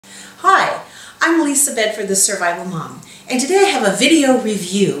Hi, I'm Lisa Bedford, the Survival Mom, and today I have a video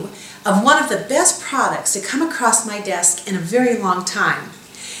review of one of the best products to come across my desk in a very long time.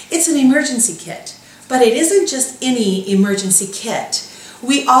 It's an emergency kit, but it isn't just any emergency kit.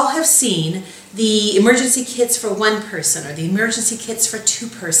 We all have seen the emergency kits for one person or the emergency kits for two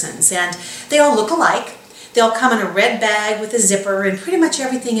persons, and they all look alike. They'll come in a red bag with a zipper, and pretty much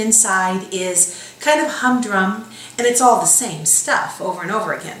everything inside is kind of humdrum, and it's all the same stuff over and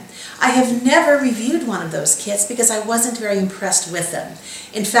over again. I have never reviewed one of those kits because I wasn't very impressed with them.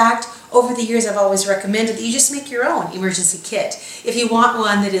 In fact, over the years I've always recommended that you just make your own emergency kit if you want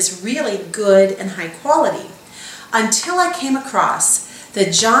one that is really good and high quality. Until I came across the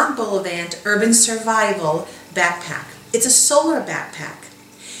JonBullivant Urban Survival Backpack. It's a solar backpack,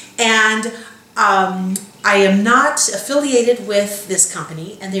 and I am not affiliated with this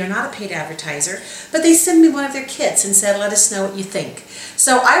company, and they are not a paid advertiser, but they send me one of their kits and said, let us know what you think.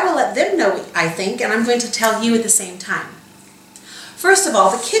 So I will let them know what I think, and I'm going to tell you at the same time. First of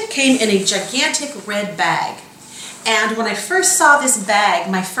all, the kit came in a gigantic red bag, and when I first saw this bag,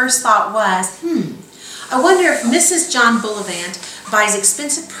 my first thought was, I wonder if Mrs. JonBullivant buys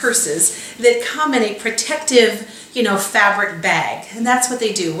expensive purses that come in a protective, fabric bag. And that's what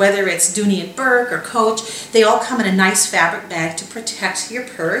they do, whether it's Dooney & Burke or Coach, they all come in a nice fabric bag to protect your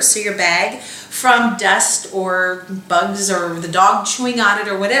purse or your bag from dust or bugs or the dog chewing on it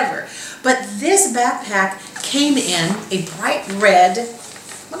or whatever. But this backpack came in a bright red,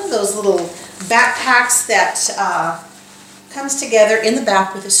 one of those little backpacks that comes together in the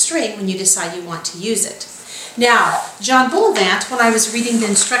back with a string when you decide you want to use it. Now, JonBullivant, when I was reading the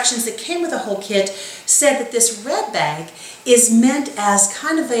instructions that came with the whole kit, said that this red bag is meant as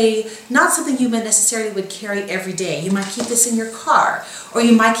kind of not something you necessarily would carry every day. You might keep this in your car, or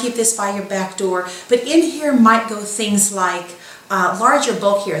you might keep this by your back door, but in here might go things like larger,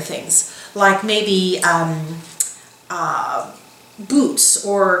 bulkier things, like maybe boots,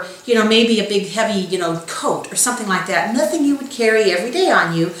 or maybe a big heavy coat or something like that. Nothing you would carry every day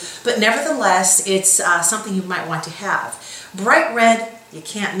on you, but nevertheless it's something you might want to have. Bright red, you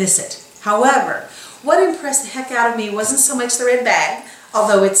can't miss it. However, what impressed the heck out of me wasn't so much the red bag,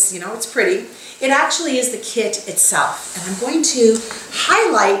 although it's it's pretty. It actually is the kit itself, and I'm going to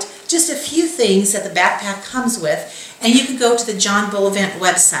highlight just a few things that the backpack comes with, and you can go to the JonBullivant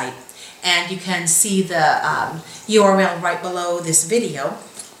website and you can see the URL right below this video,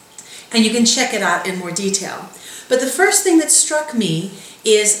 and you can check it out in more detail. But the first thing that struck me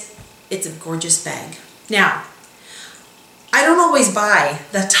is it's a gorgeous bag. Now, I don't always buy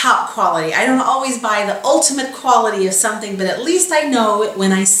the top quality. I don't always buy the ultimate quality of something, but at least I know it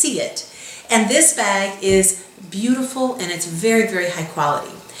when I see it. And this bag is beautiful, and it's very, very high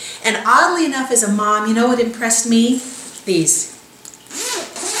quality. And oddly enough, as a mom, you know what impressed me? These.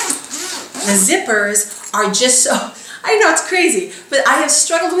 The zippers are just so, I know it's crazy, but I have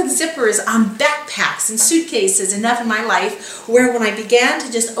struggled with zippers on backpacks and suitcases enough in my life where when I began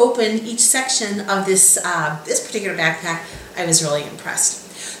to just open each section of this particular backpack, I was really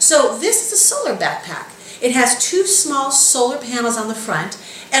impressed. So this is a solar backpack. It has two small solar panels on the front,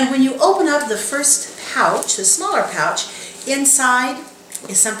 and when you open up the first pouch, the smaller pouch, inside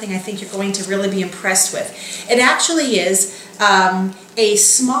is something I think you're going to really be impressed with. It actually is a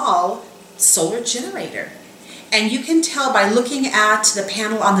small solar generator, and you can tell by looking at the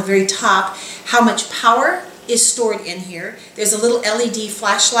panel on the very top how much power is stored in here. There's a little LED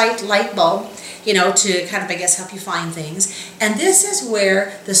flashlight light bulb, to kind of, I guess, help you find things, and this is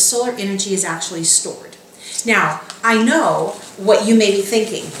where the solar energy is actually stored. Now, I know what you may be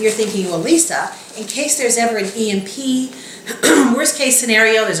thinking. You're thinking, well, Lisa, in case there's ever an EMP, worst case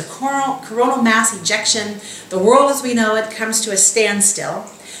scenario, there's a coronal mass ejection, the world as we know it comes to a standstill,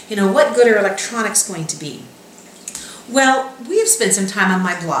 what good are electronics going to be? Well, we have spent some time on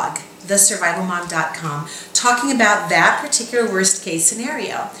my blog, thesurvivalmom.com, talking about that particular worst case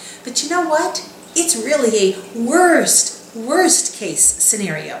scenario. But you know what? It's really a worst case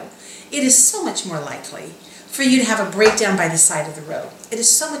scenario. It is so much more likely for you to have a breakdown by the side of the road. It is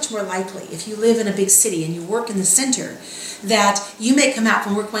so much more likely if you live in a big city and you work in the center that you may come out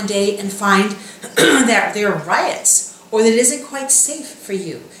from work one day and find that there are riots, or that it isn't quite safe for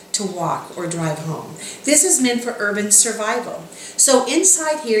you to walk or drive home. This is meant for urban survival. So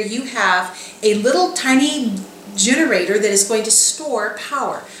inside here you have a little tiny generator that is going to store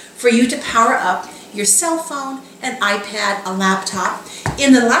power for you to power up your cell phone, an iPad, a laptop.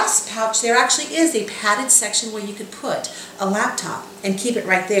 In the last pouch there actually is a padded section where you could put a laptop and keep it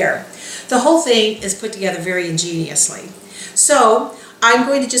right there. The whole thing is put together very ingeniously. So I'm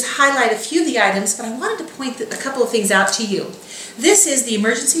going to just highlight a few of the items, but I wanted to point a couple of things out to you. This is the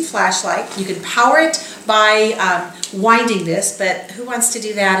emergency flashlight. You can power it by winding this, but who wants to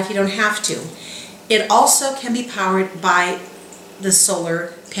do that if you don't have to? It also can be powered by the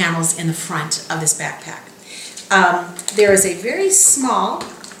solar panels in the front of this backpack. There is a very small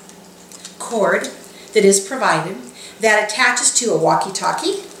cord that is provided that attaches to a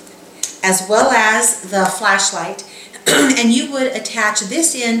walkie-talkie as well as the flashlight, and you would attach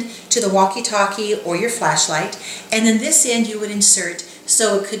this end to the walkie-talkie or your flashlight, and then this end you would insert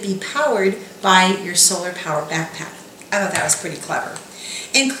so it could be powered by your solar powered backpack. I thought that was pretty clever.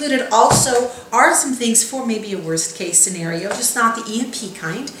 Included also are some things for maybe a worst case scenario, just not the EMP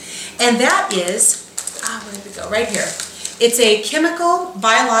kind, and that is, where did it go? Right here. It's a chemical,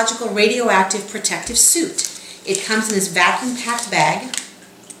 biological, radioactive protective suit. It comes in this vacuum packed bag.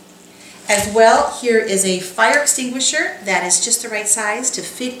 As well, here is a fire extinguisher that is just the right size to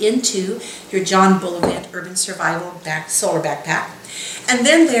fit into your JonBullivant Urban Survival Solar Backpack. And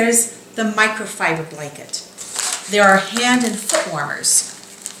then there's the microfiber blanket. There are hand and foot warmers,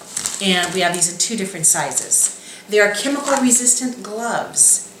 and we have these in 2 different sizes. There are chemical resistant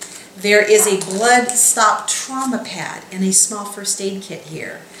gloves. There is a blood stop trauma pad and a small first aid kit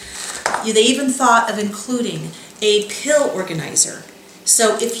here. They even thought of including a pill organizer.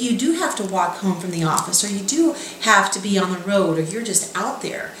 So if you do have to walk home from the office, or you do have to be on the road, or you're just out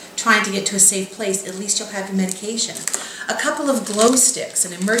there trying to get to a safe place, at least you'll have your medication. A couple of glow sticks,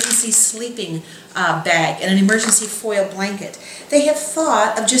 an emergency sleeping bag, and an emergency foil blanket. They have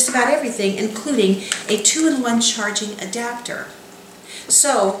thought of just about everything, including a 2-in-1 charging adapter.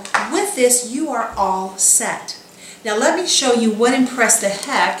 So with this, you are all set. Now let me show you what impressed the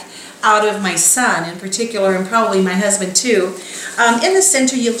heck out of my son in particular, and probably my husband too. In the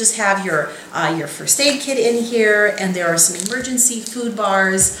center, you'll just have your first aid kit in here, and there are some emergency food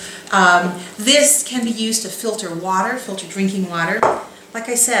bars. This can be used to filter water, filter drinking water. Like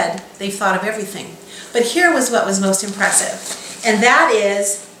I said, they've thought of everything. But here was what was most impressive, and that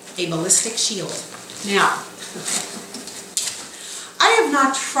is a ballistic shield. Now, I have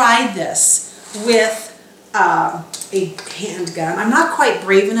not tried this with a handgun. I'm not quite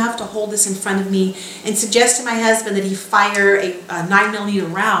brave enough to hold this in front of me and suggest to my husband that he fire a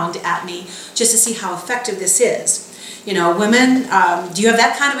 9mm round at me just to see how effective this is. You know, women, do you have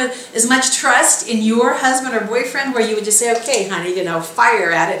that kind of as much trust in your husband or boyfriend where you would just say, okay, honey, you know,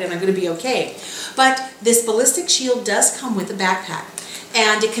 fire at it and I'm going to be okay? But this ballistic shield does come with a backpack,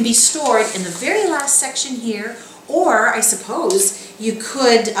 and it can be stored in the very last section here, or I suppose you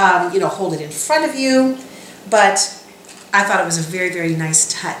could, you know, hold it in front of you. But I thought it was a very, very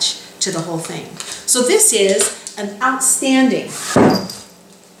nice touch to the whole thing. So this is an outstanding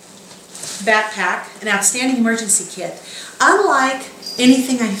backpack, an outstanding emergency kit, unlike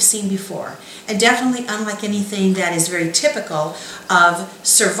anything I've seen before, and definitely unlike anything that is very typical of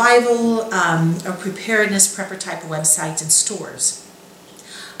survival or preparedness prepper type of websites and stores.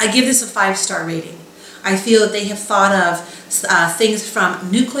 I give this a 5-star rating. I feel that they have thought of things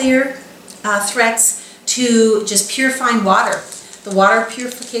from nuclear threats to just purifying water. The water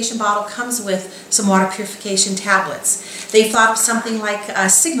purification bottle comes with some water purification tablets. They thought of something like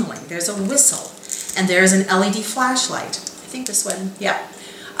signaling. There's a whistle, and there's an LED flashlight. I think this one, yeah,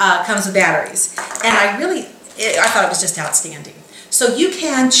 comes with batteries. And I thought it was just outstanding. So you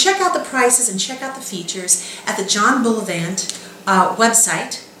can check out the prices and check out the features at the JonBullivant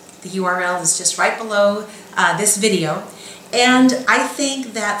website. The URL is just right below this video. And I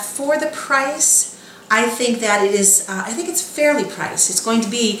think that for the price, I think that it is, I think it's fairly priced. It's going to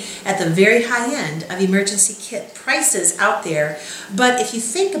be at the very high end of emergency kit prices out there. But if you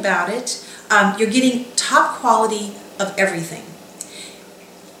think about it, you're getting top quality of everything.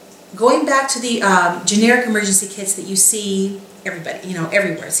 Going back to the generic emergency kits that you see everybody, you know,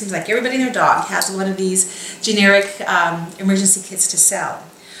 everywhere. It seems like everybody and their dog has one of these generic emergency kits to sell.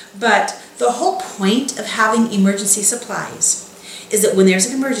 But the whole point of having emergency supplies is that when there's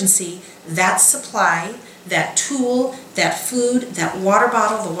an emergency, that supply, that tool, that food, that water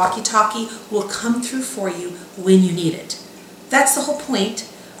bottle, the walkie-talkie will come through for you when you need it. That's the whole point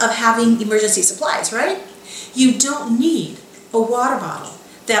of having emergency supplies, right? You don't need a water bottle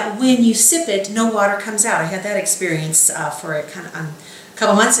that when you sip it, no water comes out. I had that experience for a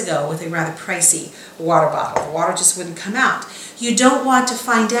couple months ago with a rather pricey water bottle. The water just wouldn't come out. You don't want to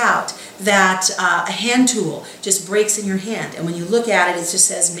find out that a hand tool just breaks in your hand, and when you look at it, it just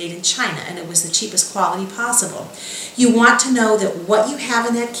says made in China, and it was the cheapest quality possible. You want to know that what you have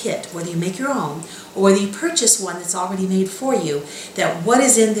in that kit, whether you make your own or whether you purchase one that's already made for you, that what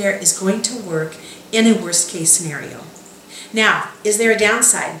is in there is going to work in a worst case scenario. Now, is there a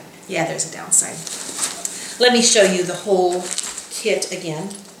downside? Yeah, there's a downside. Let me show you the whole kit again.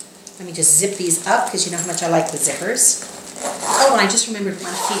 Let me just zip these up because you know how much I like the zippers. Oh, and I just remembered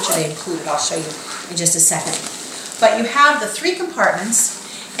one feature they included. I'll show you in just a second. But you have the 3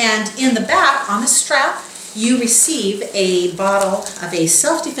 compartments, and in the back, on the strap, you receive a bottle of a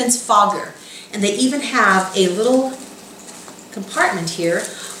self-defense fogger. And they even have a little compartment here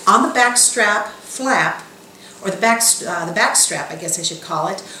on the back strap flap, or the back strap, I guess I should call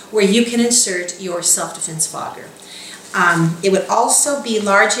it, where you can insert your self-defense fogger. It would also be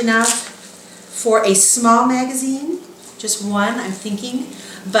large enough for a small magazine, just one, I'm thinking,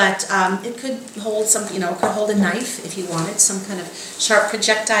 but it could hold something, it could hold a knife if you wanted, some kind of sharp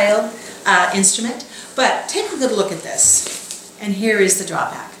projectile instrument. But take a good look at this, and here is the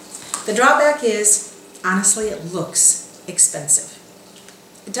drawback. The drawback is, honestly, it looks expensive.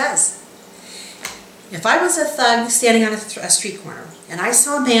 It does. If I was a thug standing on a street corner, and I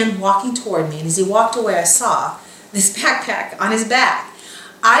saw a man walking toward me, and as he walked away I saw this backpack on his back,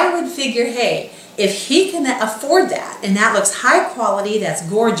 I would figure, hey, if he can afford that, and that looks high quality, that's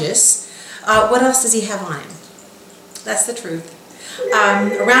gorgeous, what else does he have on him? That's the truth.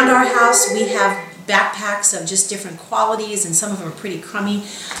 Around our house we have backpacks of just different qualities, and some of them are pretty crummy.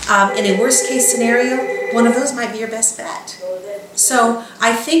 In a worst case scenario, one of those might be your best bet. So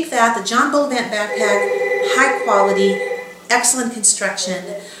I think that the JonBullivant backpack, high quality, excellent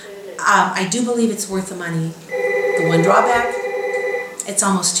construction, I do believe it's worth the money. The one drawback, it's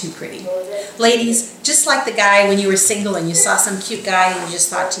almost too pretty. Ladies, just like the guy when you were single and you saw some cute guy and you just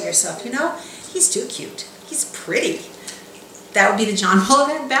thought to yourself, you know, he's too cute, he's pretty. That would be the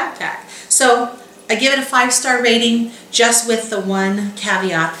JonBullivant backpack. So I give it a 5-star rating, just with the one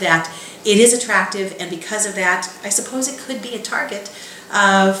caveat that it is attractive, and because of that, I suppose it could be a target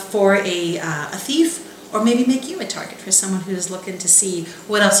for a thief, or maybe make you a target for someone who is looking to see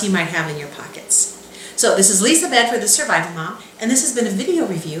what else you might have in your pockets. So this is Lisa Bedford, the Survival Mom, and this has been a video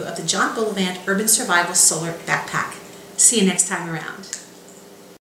review of the JonBullivant Urban Survival Solar Backpack. See you next time around.